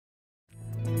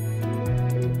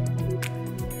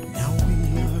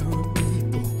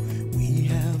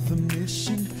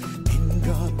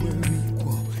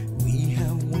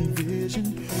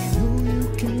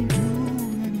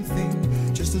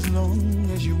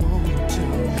want to.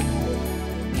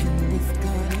 And with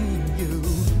God in you,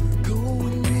 go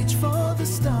and reach for the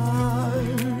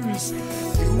stars.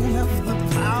 You have the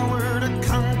power to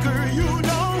conquer. You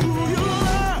know who you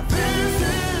are. This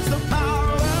is the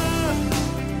power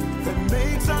that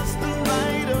makes us the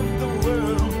light of the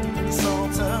world,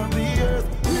 salt of the earth.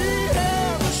 We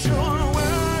have a sure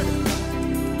word,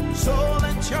 so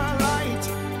let your light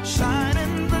shine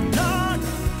in the dark.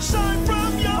 Shine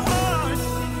from your heart,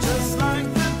 just like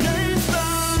the day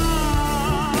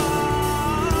star.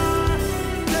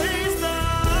 Day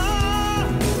star.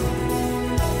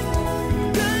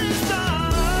 Day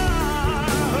star.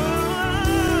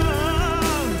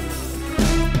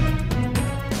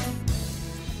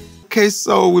 Okay,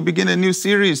 so we begin a new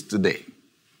series today.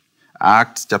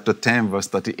 Acts chapter 10, verse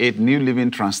 38, New Living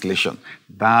Translation.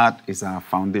 That is our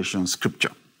foundation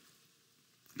scripture.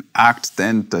 Acts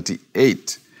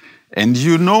 10:38. And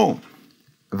you know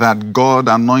that God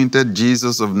anointed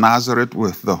Jesus of Nazareth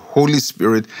with the Holy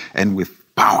Spirit and with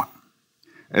power.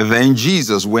 And then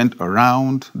Jesus went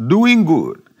around doing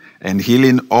good and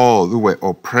healing all who were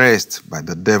oppressed by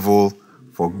the devil,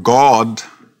 for God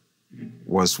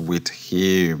was with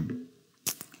him.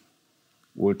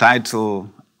 We'll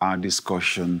title our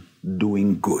discussion,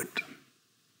 Doing Good.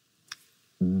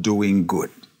 Doing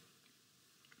Good.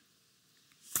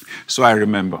 So I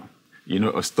remember,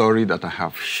 a story that I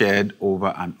have shared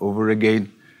over and over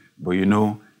again, but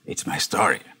it's my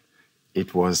story.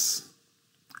 It was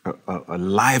a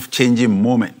life-changing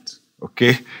moment,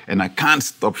 okay? And I can't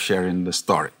stop sharing the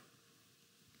story.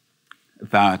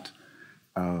 That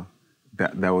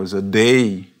there was a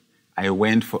day I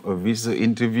went for a visa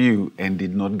interview and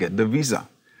did not get the visa.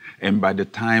 And by the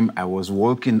time I was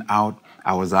walking out,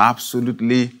 I was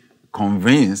absolutely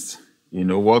convinced,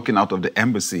 walking out of the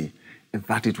embassy,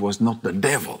 that it was not the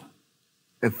devil,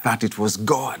 that it was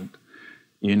God.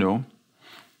 The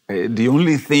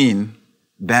only thing,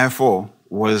 therefore,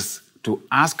 was to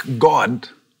ask God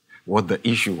what the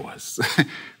issue was.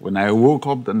 When I woke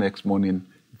up the next morning,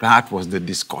 that was the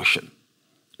discussion.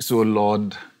 So,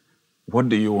 Lord, what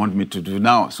do you want me to do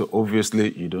now? So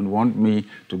obviously, you don't want me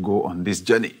to go on this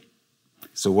journey.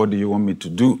 So what do you want me to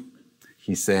do?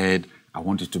 He said, I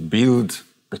want you to build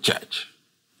the church,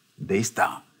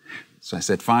 Daystar. So I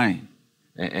said, fine.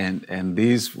 And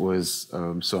this was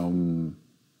some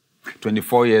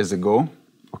 24 years ago.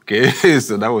 Okay,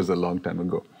 so that was a long time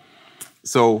ago.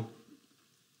 So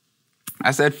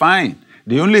I said, fine.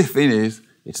 The only thing is,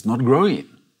 it's not growing.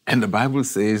 And the Bible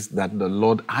says that the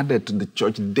Lord added to the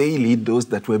church daily those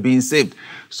that were being saved.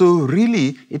 So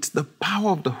really, it's the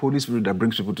power of the Holy Spirit that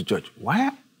brings people to church.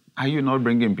 Why are you not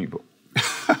bringing people?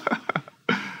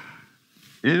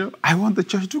 I want the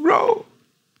church to grow.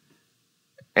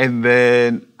 And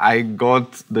then I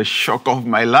got the shock of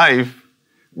my life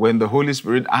when the Holy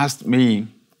Spirit asked me,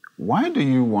 why do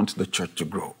you want the church to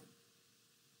grow?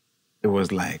 It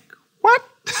was like, what?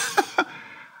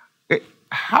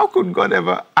 How could God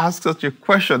ever ask such a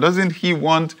question? Doesn't he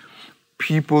want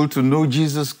people to know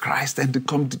Jesus Christ and to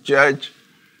come to church?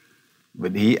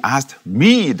 But he asked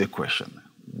me the question,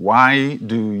 why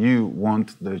do you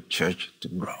want the church to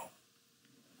grow?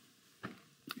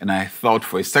 And I thought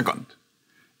for a second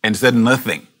and said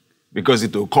nothing, because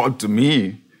it occurred to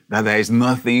me that there is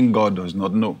nothing God does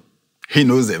not know. He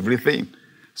knows everything.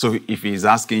 So if he's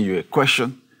asking you a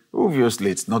question, obviously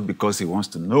it's not because he wants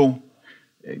to know.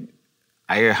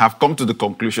 I have come to the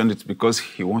conclusion it's because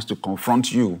he wants to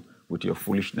confront you with your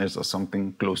foolishness or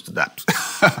something close to that.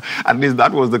 At least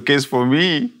that was the case for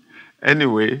me.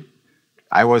 Anyway,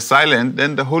 I was silent.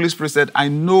 Then the Holy Spirit said, I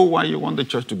know why you want the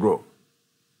church to grow.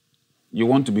 You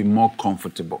want to be more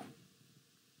comfortable.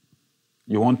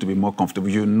 You want to be more comfortable.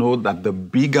 You know that the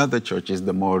bigger the church is,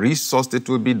 the more resourced it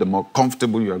will be, the more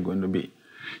comfortable you are going to be.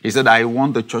 He said, I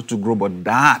want the church to grow, but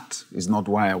that is not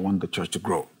why I want the church to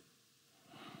grow.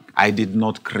 I did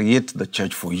not create the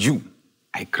church for you.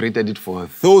 I created it for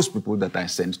those people that I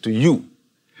sent to you.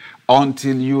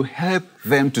 Until you help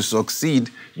them to succeed,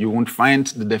 you won't find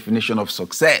the definition of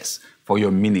success for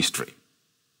your ministry.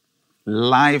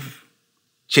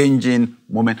 Life-changing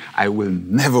moment. I will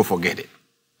never forget it.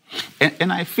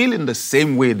 And I feel in the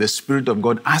same way the Spirit of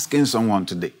God asking someone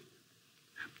today.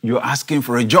 You're asking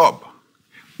for a job.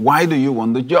 Why do you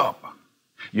want the job?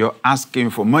 You're asking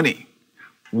for money.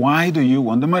 Why do you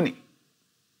want the money?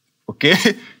 Okay?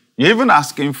 You're even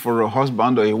asking for a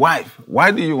husband or a wife.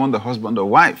 Why do you want the husband or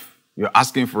wife? You're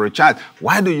asking for a child.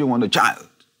 Why do you want a child?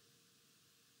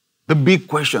 The big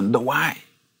question, the why.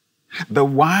 The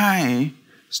why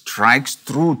strikes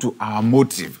through to our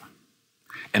motive.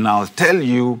 And I'll tell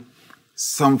you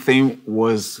something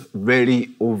was very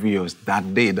obvious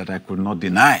that day that I could not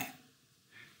deny.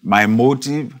 My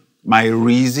motive, my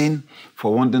reason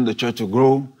for wanting the church to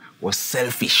grow was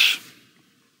selfish.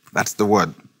 That's the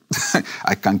word.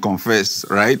 I can confess,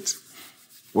 right?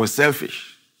 Was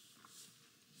selfish.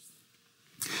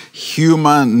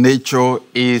 Human nature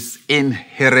is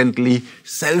inherently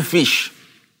selfish.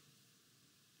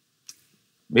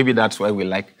 Maybe that's why we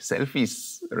like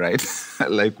selfies, right?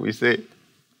 Like we say.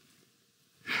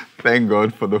 Thank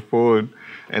God for the phone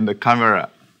and the camera.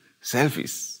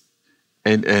 Selfies.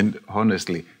 And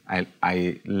honestly,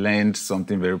 I learned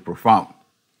something very profound.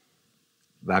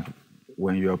 That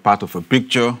when you're part of a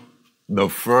picture, the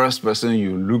first person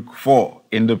you look for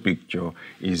in the picture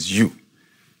is you.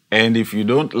 And if you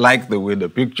don't like the way the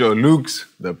picture looks,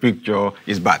 the picture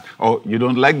is bad. Or you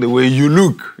don't like the way you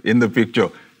look in the picture,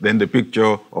 then the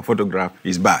picture or photograph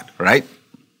is bad, right?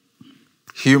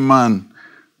 Human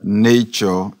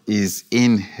nature is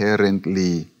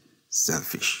inherently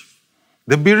selfish.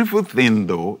 The beautiful thing,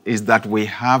 though, is that we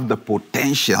have the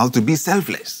potential to be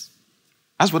selfless.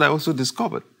 That's what I also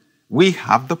discovered. We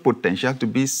have the potential to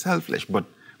be selfish, but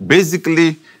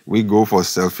basically, we go for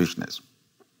selfishness.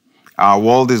 Our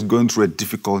world is going through a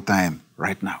difficult time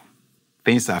right now.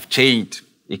 Things have changed.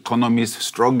 Economy is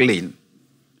struggling.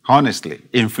 Honestly,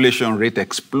 inflation rate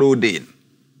exploding.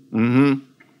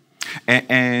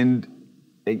 And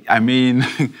I mean,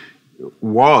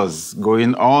 wars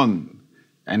going on.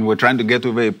 And we're trying to get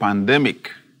over a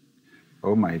pandemic.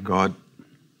 Oh my God.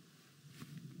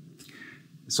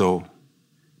 So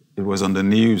it was on the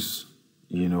news,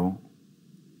 you know,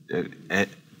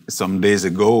 some days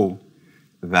ago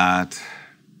that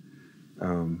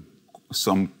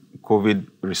some COVID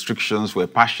restrictions were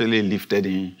partially lifted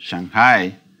in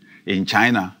Shanghai, in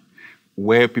China,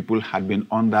 where people had been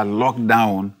under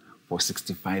lockdown for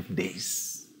 65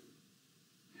 days.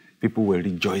 People were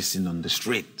rejoicing on the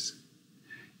streets.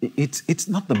 It's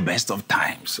not the best of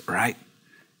times, right?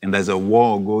 And there's a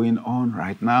war going on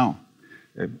right now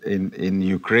in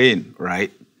Ukraine,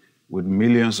 right? With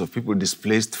millions of people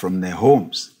displaced from their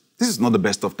homes. This is not the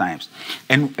best of times.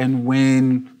 And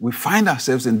when we find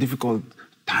ourselves in difficult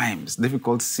times,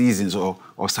 difficult seasons or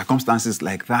circumstances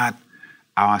like that,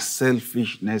 our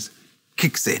selfishness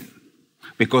kicks in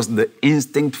because the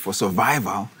instinct for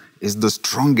survival is the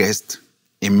strongest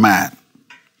in man.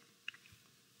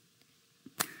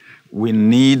 We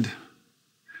need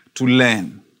to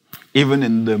learn, even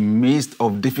in the midst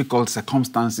of difficult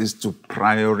circumstances, to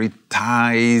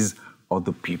prioritize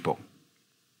other people.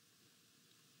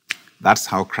 That's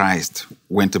how Christ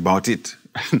went about it.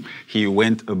 He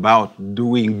went about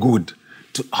doing good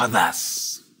to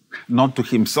others, not to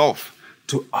himself,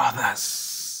 to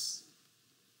others.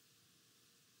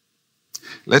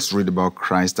 Let's read about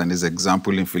Christ and his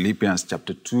example in Philippians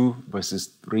chapter 2, verses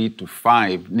 3 to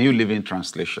 5, New Living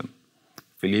Translation.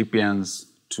 Philippians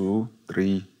 2,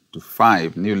 3 to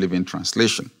 5, New Living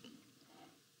Translation.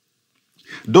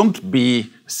 Don't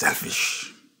be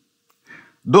selfish.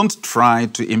 Don't try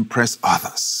to impress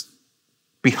others.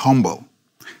 Be humble,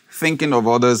 thinking of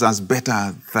others as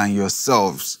better than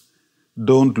yourselves.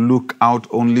 Don't look out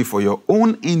only for your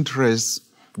own interests,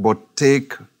 but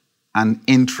take an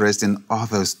interest in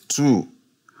others too.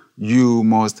 You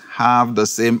must have the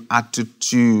same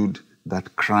attitude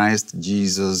that Christ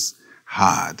Jesus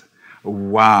had.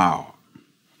 Wow.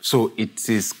 So it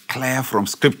is clear from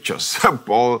scriptures.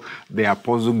 Paul, the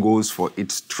apostle, goes for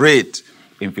it straight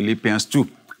in Philippians 2.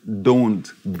 Don't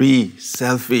be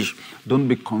selfish. Don't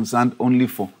be concerned only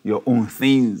for your own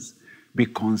things. Be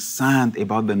concerned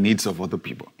about the needs of other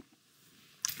people.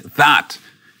 That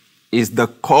is the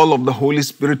call of the Holy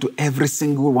Spirit to every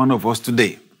single one of us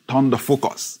today. Turn the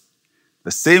focus.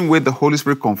 The same way the Holy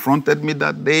Spirit confronted me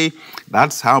that day,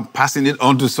 that's how I'm passing it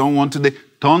on to someone today.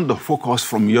 Turn the focus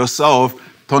from yourself,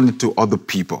 turn it to other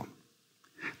people.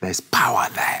 There's power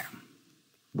there.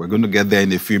 We're going to get there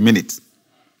in a few minutes.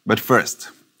 But first,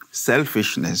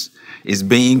 selfishness is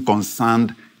being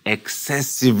concerned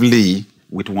excessively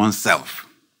with oneself.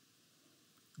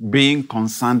 Being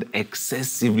concerned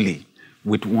excessively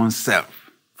with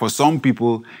oneself. For some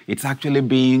people, it's actually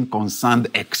being concerned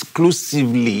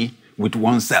exclusively with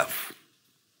oneself.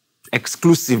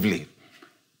 Exclusively.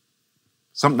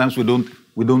 Sometimes we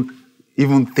don't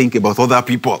even think about other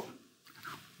people.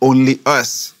 Only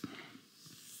us.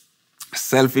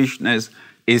 Selfishness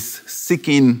is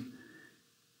seeking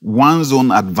one's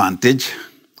own advantage,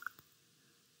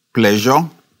 pleasure,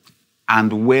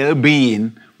 and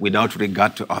well-being without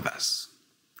regard to others.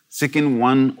 Seeking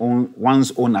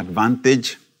one's own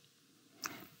advantage,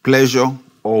 pleasure,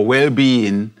 or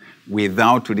well-being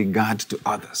without regard to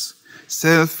others.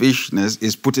 Selfishness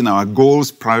is putting our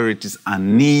goals, priorities,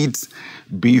 and needs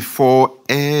before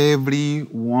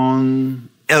everyone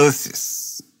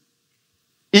else's,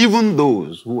 even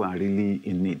those who are really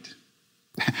in need.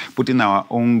 Putting our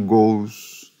own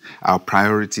goals, our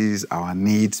priorities, our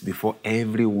needs before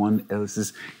everyone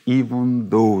else's, even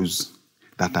those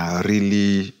that are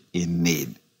really in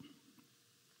need.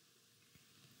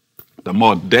 The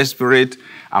more desperate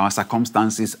our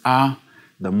circumstances are,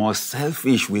 the more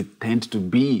selfish we tend to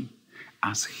be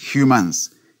as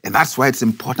humans. And that's why it's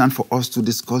important for us to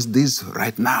discuss this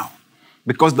right now.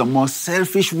 Because the more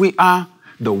selfish we are,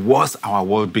 the worse our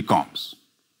world becomes.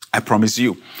 I promise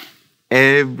you,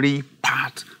 every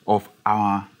part of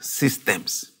our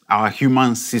systems, our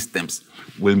human systems,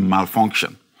 will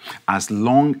malfunction as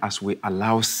long as we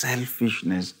allow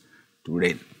selfishness to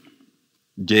reign.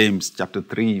 James chapter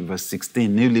 3, verse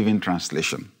 16, New Living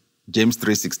Translation. James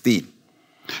 3:16.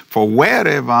 For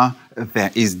wherever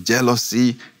there is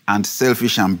jealousy and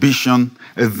selfish ambition,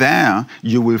 there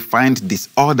you will find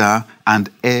disorder and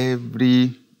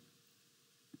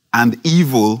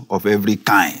evil of every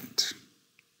kind.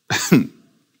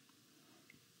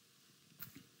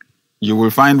 You will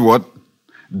find what?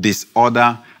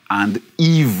 Disorder and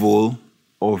evil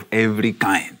of every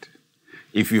kind.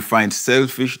 If you find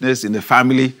selfishness in the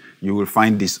family, you will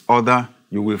find disorder,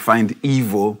 you will find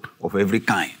evil of every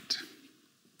kind.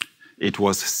 It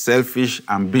was selfish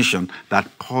ambition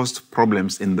that caused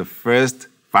problems in the first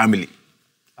family,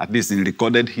 at least in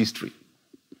recorded history.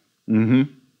 Murder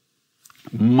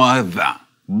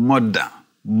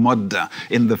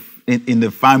in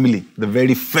the family, the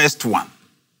very first one.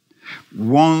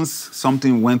 Once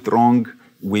something went wrong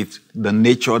with the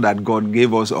nature that God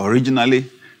gave us originally,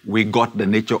 we got the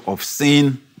nature of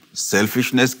sin,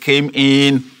 selfishness came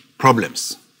in,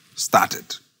 problems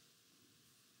started.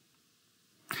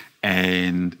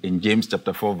 And in James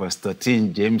chapter 4, verse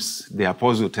 13, James, the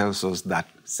apostle, tells us that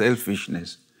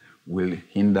selfishness will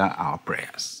hinder our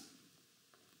prayers.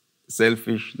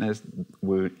 Selfishness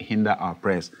will hinder our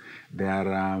prayers.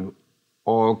 There are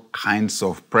all kinds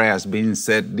of prayers being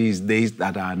said these days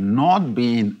that are not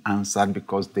being answered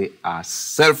because they are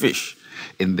selfish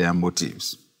in their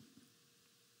motives.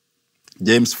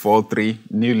 James 4:3,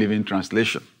 New Living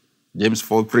Translation. James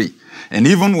 4:3. And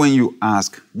even when you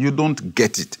ask, you don't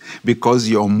get it because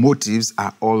your motives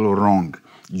are all wrong.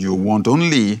 You want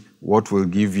only what will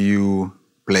give you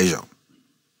pleasure.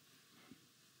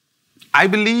 I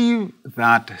believe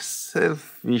that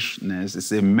selfishness is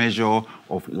a measure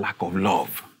of lack of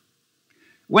love.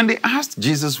 When they asked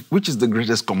Jesus, which is the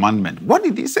greatest commandment, what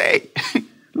did he say?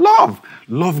 Love.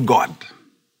 Love God.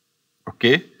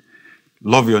 Okay?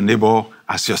 Love your neighbor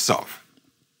as yourself.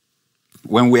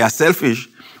 When we are selfish,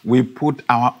 we put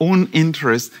our own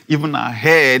interests even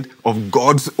ahead of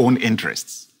God's own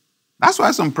interests. That's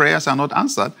why some prayers are not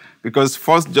answered, because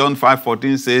 1 John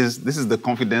 5:14 says, this is the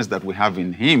confidence that we have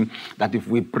in him, that if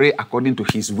we pray according to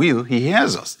his will, he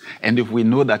hears us. And if we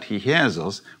know that he hears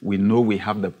us, we know we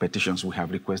have the petitions we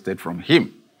have requested from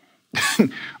him.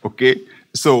 Okay?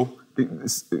 So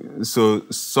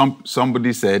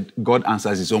somebody said God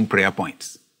answers his own prayer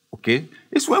points. Okay?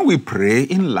 It's when we pray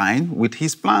in line with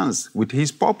his plans, with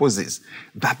his purposes,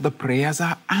 that the prayers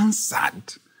are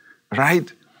answered.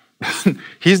 Right?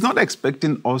 He's not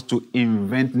expecting us to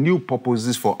invent new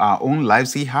purposes for our own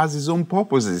lives. He has his own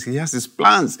purposes. He has his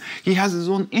plans. He has his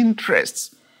own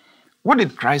interests. What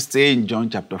did Christ say in John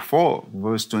chapter 4,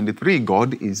 verse 23?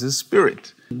 God is a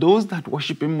spirit. Those that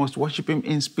worship him must worship him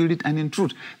in spirit and in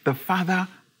truth. The Father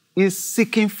is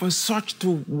seeking for such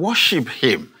to worship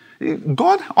him.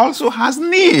 God also has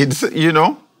needs, you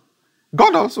know.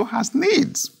 God also has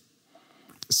needs.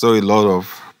 So a lot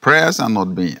of prayers are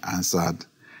not being answered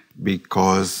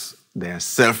because they are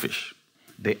selfish.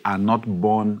 They are not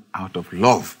born out of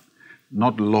love,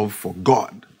 not love for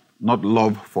God, not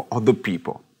love for other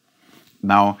people.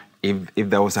 Now, if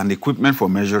there was an equipment for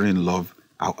measuring love,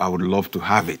 I would love to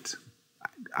have it.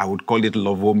 I would call it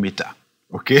love-o-meter,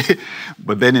 okay?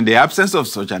 But then in the absence of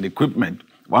such an equipment,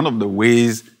 one of the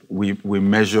ways we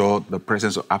measure the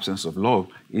presence or absence of love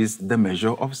is the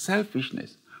measure of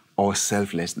selfishness or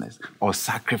selflessness or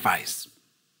sacrifice.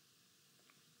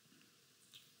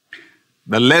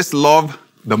 The less love,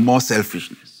 the more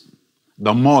selfishness.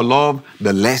 The more love,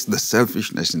 the less the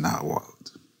selfishness in our world.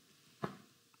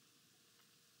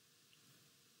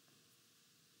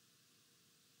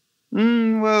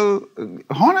 Well,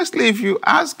 honestly, if you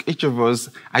ask each of us,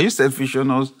 are you selfish or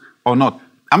not?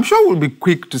 I'm sure we'll be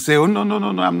quick to say, oh, no,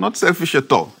 I'm not selfish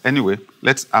at all. Anyway,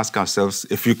 let's ask ourselves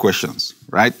a few questions,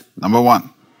 right? Number one,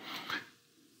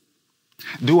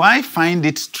 Do I find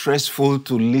it stressful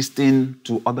to listen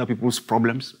to other people's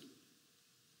problems?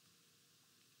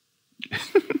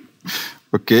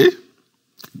 Okay.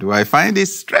 Do I find it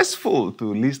stressful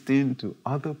to listen to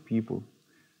other people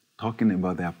talking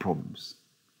about their problems?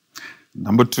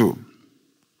 Number 2.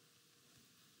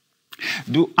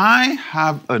 Do I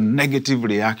have a negative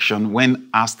reaction when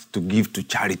asked to give to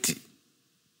charity?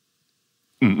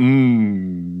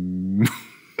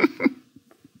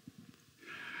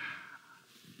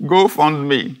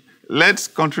 GoFundMe. Let's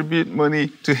contribute money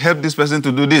to help this person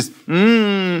to do this.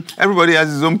 Everybody has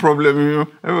his own problem, you know.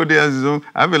 Everybody has his own.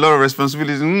 I have a lot of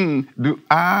responsibilities. Do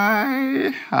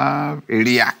I have a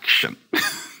reaction?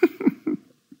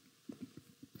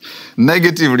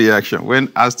 Negative reaction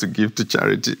when asked to give to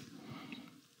charity.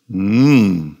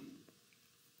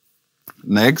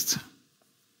 Next.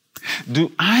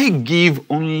 Do I give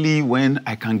only when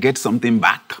I can get something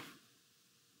back?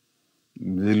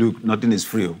 Look, nothing is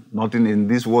free. Nothing in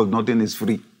this world, nothing is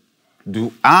free.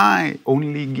 Do I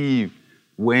only give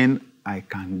when I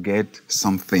can get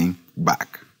something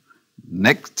back?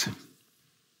 Next.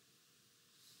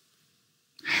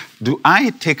 Do I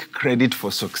take credit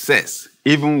for success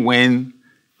even when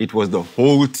it was the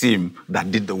whole team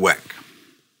that did the work?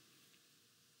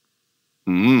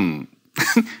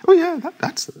 Oh yeah,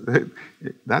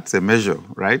 that's a measure,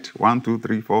 right? 1, 2,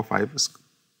 3, 4, 5.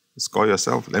 Score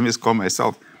yourself. Let me score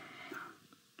myself.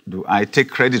 Do I take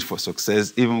credit for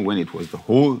success even when it was the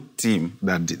whole team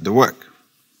that did the work?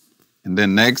 And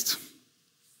then next,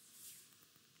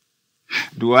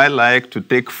 do I like to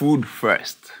take food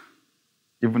first,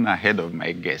 even ahead of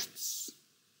my guests?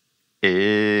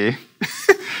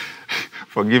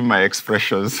 Forgive my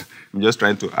expressions. I'm just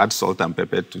trying to add salt and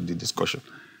pepper to the discussion.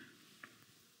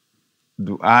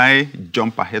 Do I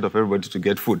jump ahead of everybody to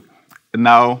get food?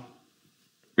 Now,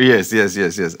 yes.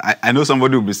 I know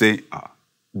somebody will be saying,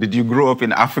 did you grow up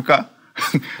in Africa?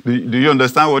 do you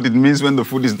understand what it means when the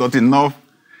food is not enough?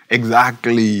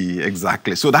 Exactly.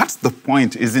 So that's the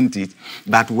point, isn't it?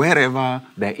 That wherever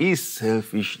there is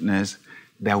selfishness,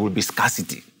 there will be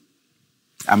scarcity.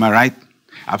 Am I right?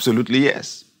 Absolutely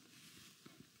yes.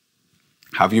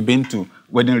 Have you been to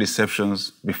wedding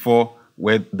receptions before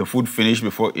where the food finished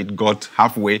before it got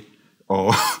halfway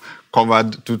or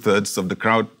covered 2/3 of the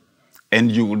crowd? And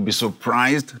you would be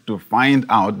surprised to find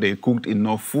out they cooked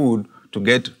enough food to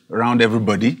get around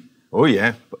everybody. Oh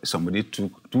yeah, somebody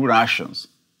took 2 rations.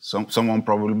 Someone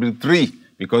probably 3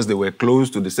 because they were close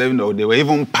to the 7 or they were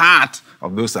even part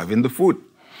of those serving the food.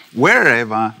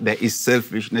 Wherever there is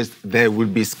selfishness, there will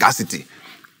be scarcity.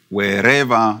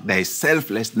 Wherever there is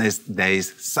selflessness, there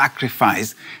is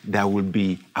sacrifice, there will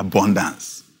be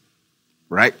abundance.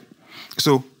 Right?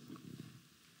 So,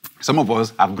 some of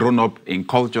us have grown up in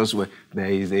cultures where there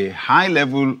is a high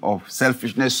level of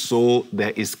selfishness, so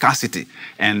there is scarcity.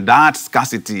 And that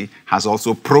scarcity has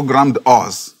also programmed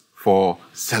us for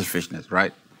selfishness,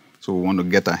 right? So we want to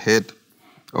get ahead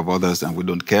of others and we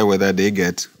don't care whether they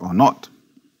get or not.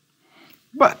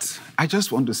 But I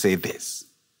just want to say this.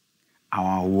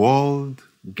 Our world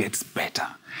gets better.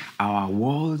 Our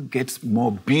world gets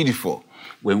more beautiful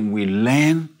when we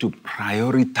learn to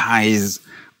prioritize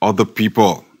other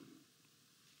people.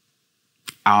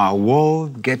 Our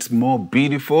world gets more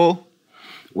beautiful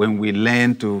when we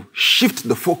learn to shift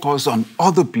the focus on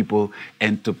other people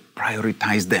and to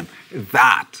prioritize them.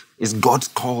 That is God's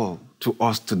call to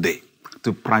us today,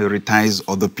 to prioritize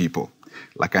other people.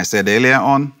 Like I said earlier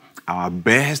on, our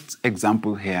best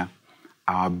example here,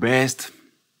 our best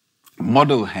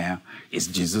model here is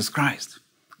Jesus Christ.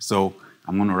 So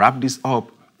I'm going to wrap this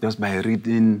up just by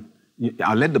reading.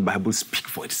 I'll let the Bible speak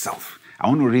for itself. I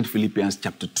want to read Philippians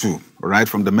chapter 2, right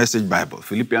from the Message Bible.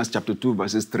 Philippians chapter 2,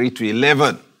 verses 3 to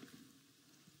 11.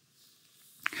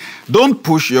 Don't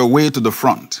push your way to the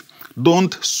front.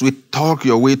 Don't sweet talk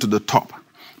your way to the top.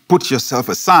 Put yourself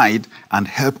aside and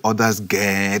help others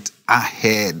get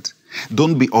ahead.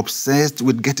 Don't be obsessed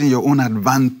with getting your own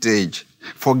advantage.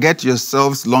 Forget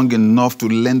yourselves long enough to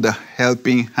lend a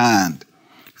helping hand.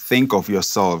 Think of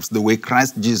yourselves the way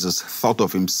Christ Jesus thought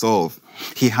of himself.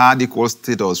 He had equal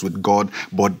status with God,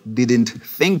 but didn't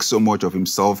think so much of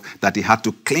himself that he had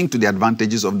to cling to the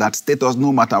advantages of that status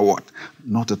no matter what.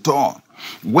 Not at all.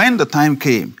 When the time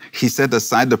came, he set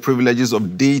aside the privileges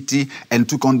of deity and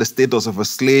took on the status of a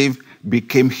slave,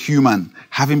 became human.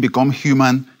 Having become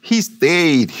human, he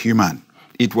stayed human.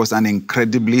 It was an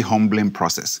incredibly humbling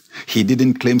process. He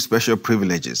didn't claim special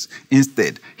privileges.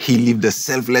 Instead, he lived a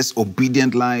selfless,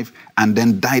 obedient life and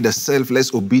then died a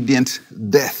selfless, obedient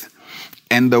death.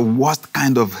 And the worst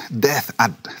kind of death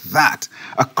at that,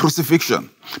 a crucifixion.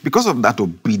 Because of that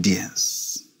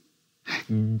obedience,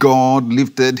 God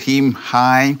lifted him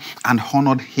high and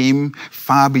honored him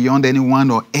far beyond anyone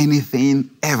or anything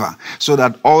ever, so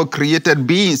that all created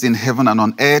beings in heaven and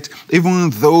on earth, even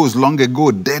those long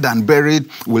ago dead and buried,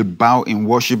 will bow in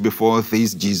worship before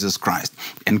this Jesus Christ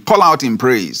and call out in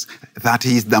praise that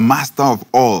he is the master of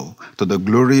all, to the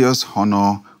glorious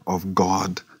honor of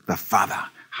God the Father.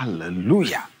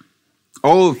 Hallelujah.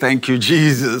 Oh, thank you,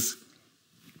 Jesus.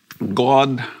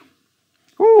 God,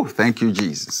 oh, thank you,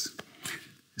 Jesus.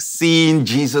 Seeing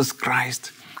Jesus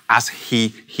Christ as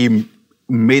he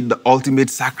made the ultimate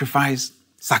sacrifice,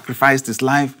 sacrificed his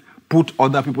life, put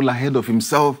other people ahead of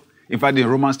himself. In fact, in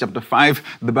Romans chapter 5,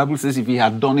 the Bible says if he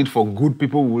had done it for good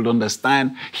people, we would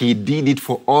understand. He did it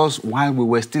for us while we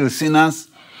were still sinners.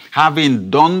 Having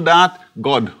done that,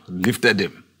 God lifted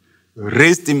him,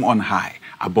 raised him on high,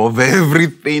 above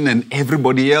everything and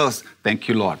everybody else. Thank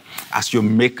you, Lord, as you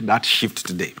make that shift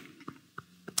today.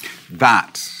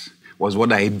 That was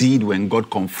what I did when God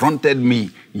confronted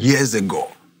me years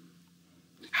ago.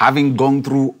 Having gone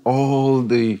through all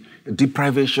the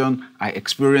deprivation I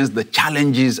experienced, the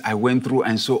challenges I went through,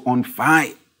 and so on,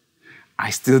 fine.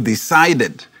 I still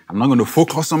decided I'm not going to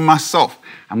focus on myself.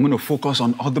 I'm going to focus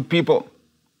on other people.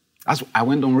 I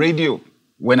went on radio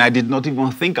when I did not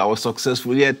even think I was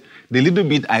successful yet. The little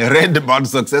bit I read about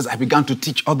success, I began to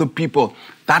teach other people.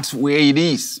 That's where it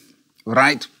is,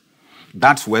 right?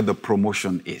 That's where the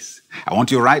promotion is. I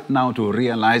want you right now to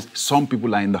realize some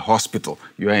people are in the hospital.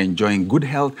 You are enjoying good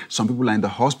health. Some people are in the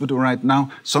hospital right now.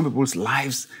 Some people's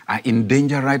lives are in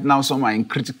danger right now. Some are in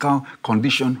critical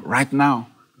condition right now.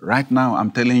 Right now,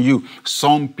 I'm telling you,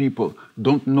 some people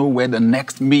don't know where the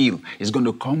next meal is going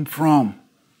to come from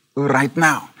right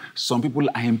now. Some people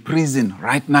are in prison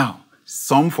right now.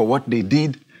 Some for what they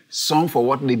did, some for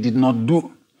what they did not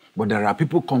do. But there are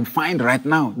people confined right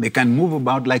now. They can move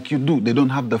about like you do. They don't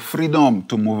have the freedom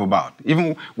to move about.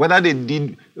 Even whether they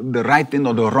did the right thing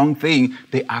or the wrong thing,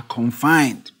 they are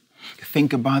confined.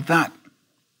 Think about that.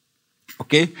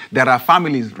 Okay? There are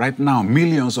families right now,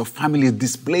 millions of families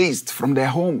displaced from their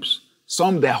homes.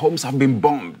 Some, their homes have been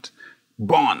bombed,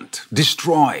 burnt,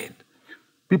 destroyed.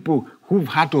 People who've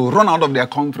had to run out of their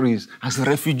countries as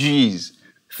refugees.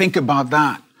 Think about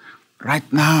that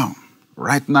right now,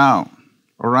 right now.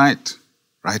 All right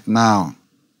now.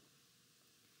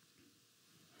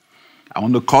 I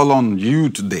want to call on you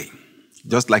today,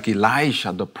 just like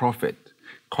Elisha the prophet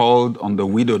called on the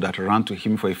widow that ran to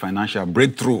him for a financial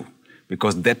breakthrough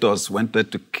because debtors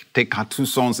wanted to take her 2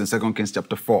 sons in 2 Kings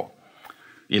chapter 4.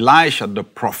 Elisha the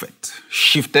prophet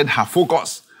shifted her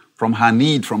focus from her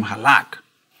need, from her lack,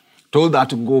 told her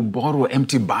to go borrow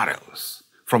empty barrels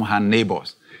from her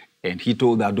neighbors, and he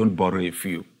told her, don't borrow a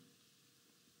few.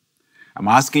 I'm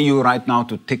asking you right now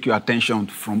to take your attention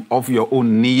from off your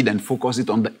own need and focus it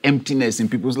on the emptiness in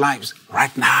people's lives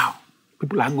right now.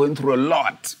 People are going through a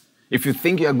lot. If you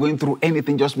think you're going through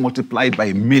anything, just multiply it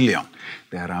by 1,000,000.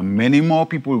 There are many more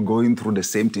people going through the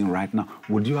same thing right now.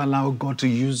 Would you allow God to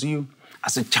use you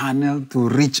as a channel to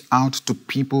reach out to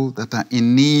people that are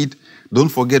in need? Don't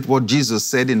forget what Jesus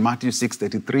said in Matthew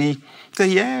 6:33. He said,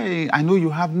 yeah, I know you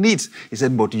have needs. He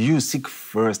said, but you seek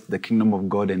first the kingdom of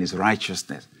God and his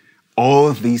righteousness.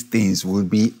 All these things will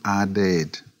be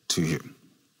added to you.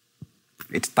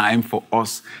 It's time for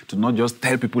us to not just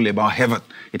tell people about heaven.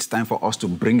 It's time for us to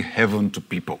bring heaven to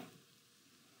people.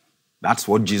 That's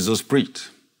what Jesus preached.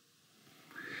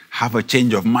 Have a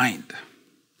change of mind.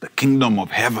 The kingdom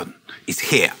of heaven is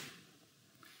here.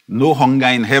 No hunger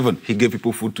in heaven. He gave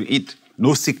people food to eat.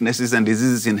 No sicknesses and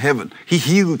diseases in heaven. He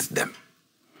healed them.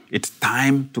 It's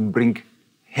time to bring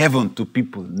heaven to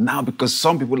people now, because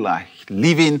some people are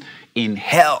living in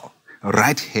hell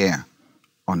right here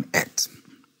on earth.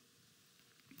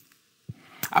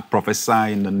 I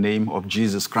prophesy in the name of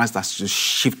Jesus Christ as you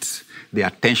shift the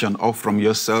attention off from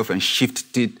yourself and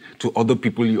shift it to other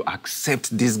people. You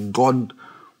accept this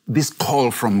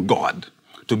call from God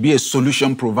to be a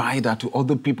solution provider to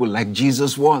other people like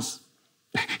Jesus was.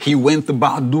 He went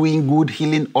about doing good,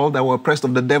 healing all that were oppressed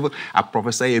of the devil. I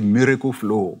prophesy a miracle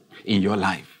flow in your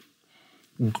life.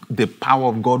 The power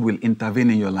of God will intervene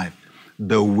in your life.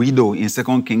 The widow in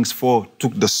 2 Kings 4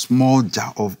 took the small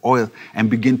jar of oil and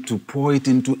began to pour it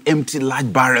into empty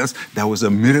large barrels. There was a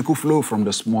miracle flow from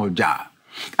the small jar.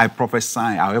 I prophesy,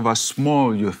 however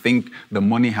small you think the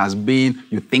money has been,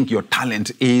 you think your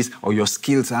talent is, or your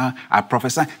skills are, I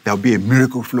prophesy there will be a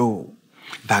miracle flow.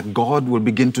 That God will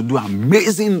begin to do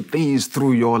amazing things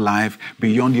through your life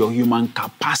beyond your human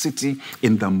capacity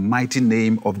in the mighty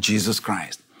name of Jesus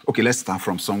Christ. Okay, let's start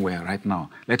from somewhere right now.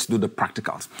 Let's do the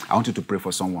practicals. I want you to pray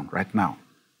for someone right now.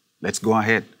 Let's go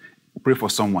ahead. Pray for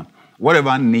someone.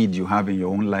 Whatever need you have in your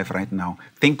own life right now,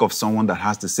 think of someone that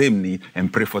has the same need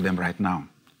and pray for them right now.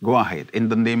 Go ahead. In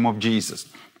the name of Jesus,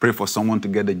 pray for someone to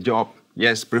get a job.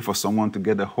 Yes, pray for someone to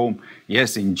get a home.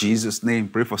 Yes, in Jesus' name,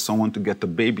 pray for someone to get a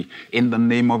baby. In the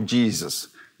name of Jesus.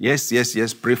 Yes, yes,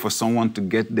 yes, pray for someone to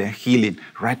get their healing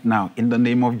right now. In the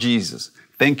name of Jesus.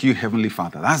 Thank you, Heavenly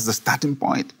Father. That's the starting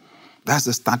point. That's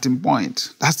the starting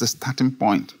point. That's the starting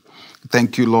point.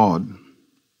 Thank you, Lord.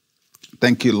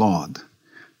 Thank you, Lord.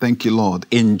 Thank you, Lord.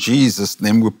 In Jesus'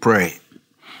 name we pray.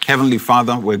 Heavenly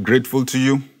Father, we're grateful to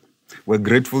you. We're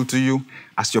grateful to you.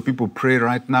 As your people pray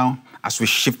right now, as we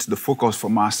shift the focus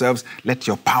from ourselves, let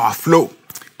your power flow.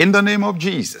 In the name of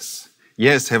Jesus.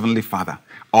 Yes, Heavenly Father,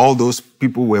 all those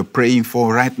people we're praying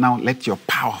for right now, let your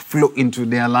power flow into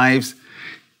their lives.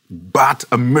 Birth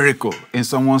a miracle in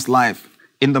someone's life.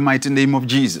 In the mighty name of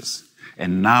Jesus.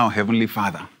 And now, Heavenly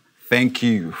Father, thank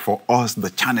you for us, the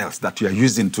channels that you are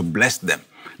using to bless them.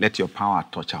 Let your power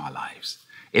touch our lives.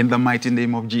 In the mighty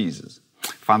name of Jesus.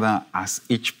 Father, as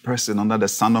each person under the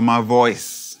sound of my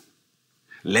voice,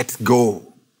 let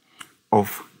go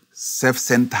of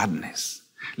self-centeredness.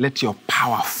 Let your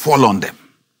power fall on them.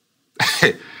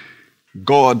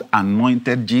 God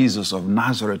anointed Jesus of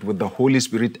Nazareth with the Holy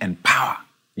Spirit and power.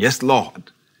 Yes,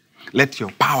 Lord. Let your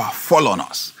power fall on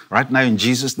us. Right now, in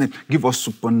Jesus' name, give us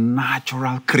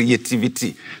supernatural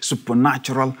creativity,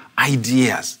 supernatural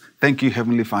ideas. Thank you,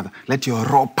 Heavenly Father. Let your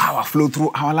raw power flow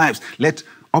through our lives. Let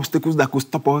obstacles that could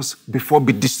stop us before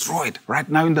be destroyed. Right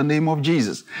now, in the name of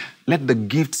Jesus. Let the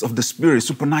gifts of the Spirit,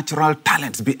 supernatural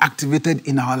talents be activated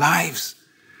in our lives.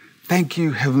 Thank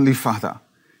you, Heavenly Father.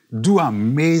 Do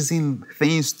amazing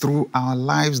things through our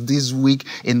lives this week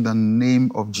in the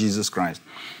name of Jesus Christ.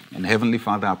 And Heavenly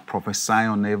Father, I prophesy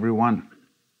on everyone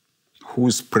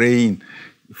who's praying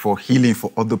for healing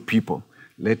for other people.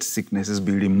 Let sicknesses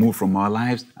be removed from our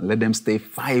lives and let them stay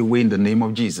far away in the name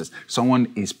of Jesus.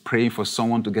 Someone is praying for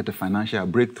someone to get a financial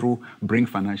breakthrough. Bring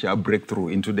financial breakthrough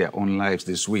into their own lives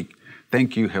this week.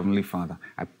 Thank you, Heavenly Father.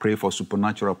 I pray for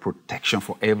supernatural protection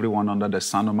for everyone under the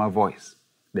sound of my voice.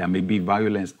 There may be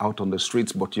violence out on the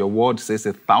streets, but your word says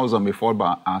 1,000 may fall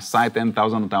by our side,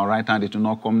 10,000 at our right hand, it will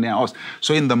not come near us.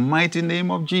 So in the mighty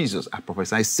name of Jesus, I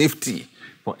prophesy safety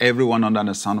for everyone under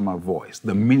the sound of my voice.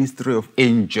 The ministry of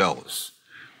angels.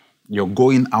 Your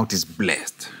going out is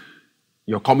blessed.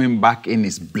 Your coming back in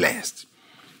is blessed.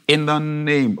 In the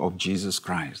name of Jesus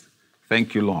Christ.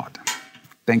 Thank you, Lord.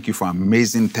 Thank you for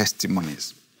amazing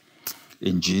testimonies.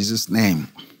 In Jesus' name.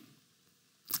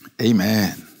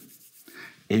 Amen.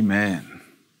 Amen.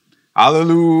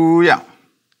 Hallelujah.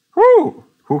 Woo!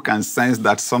 Who can sense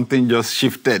that something just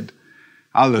shifted?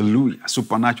 Hallelujah.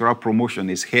 Supernatural promotion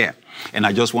is here. And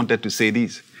I just wanted to say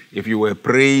this. If you were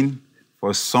praying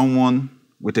for someone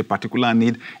with a particular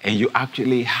need and you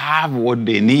actually have what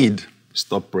they need,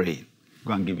 stop praying.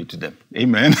 Go and give it to them.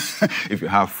 Amen. If you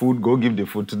have food, go give the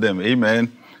food to them.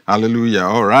 Amen. Hallelujah.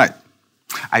 All right.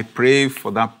 I pray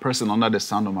for that person under the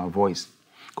sound of my voice.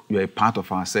 You're a part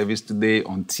of our service today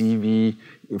on TV,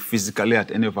 physically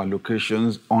at any of our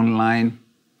locations, online.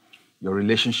 Your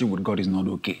relationship with God is not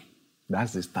okay.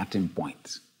 That's the starting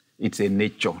point. It's a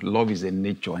nature. Love is a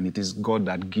nature, and it is God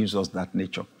that gives us that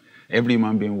nature. Every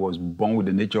human being was born with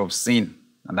the nature of sin,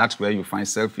 and that's where you find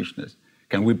selfishness.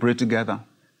 Can we pray together?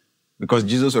 Because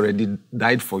Jesus already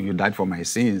died for you, died for my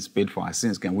sins, paid for our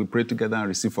sins. Can we pray together and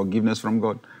receive forgiveness from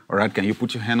God? All right, can you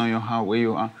put your hand on your heart where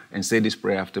you are and say this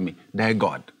prayer after me? Dear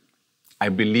God, I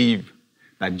believe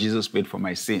that Jesus paid for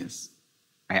my sins.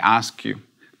 I ask you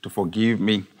to forgive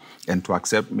me and to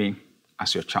accept me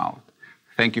as your child.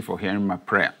 Thank you for hearing my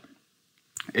prayer.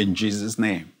 In Jesus'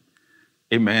 name,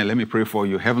 amen. Let me pray for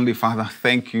you. Heavenly Father,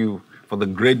 thank you for the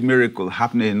great miracle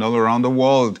happening all around the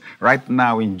world. Right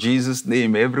now, in Jesus'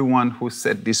 name, everyone who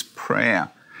said this prayer,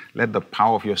 let the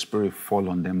power of your Spirit fall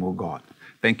on them, oh God.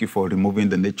 Thank you for removing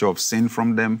the nature of sin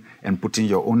from them and putting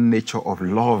your own nature of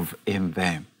love in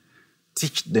them.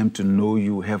 Teach them to know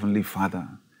you, Heavenly Father.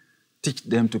 Teach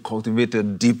them to cultivate a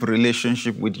deep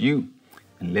relationship with you.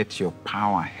 And let your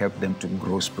power help them to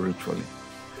grow spiritually.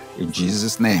 In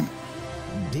Jesus' name.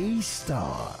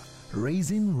 Daystar,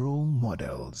 raising role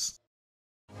models.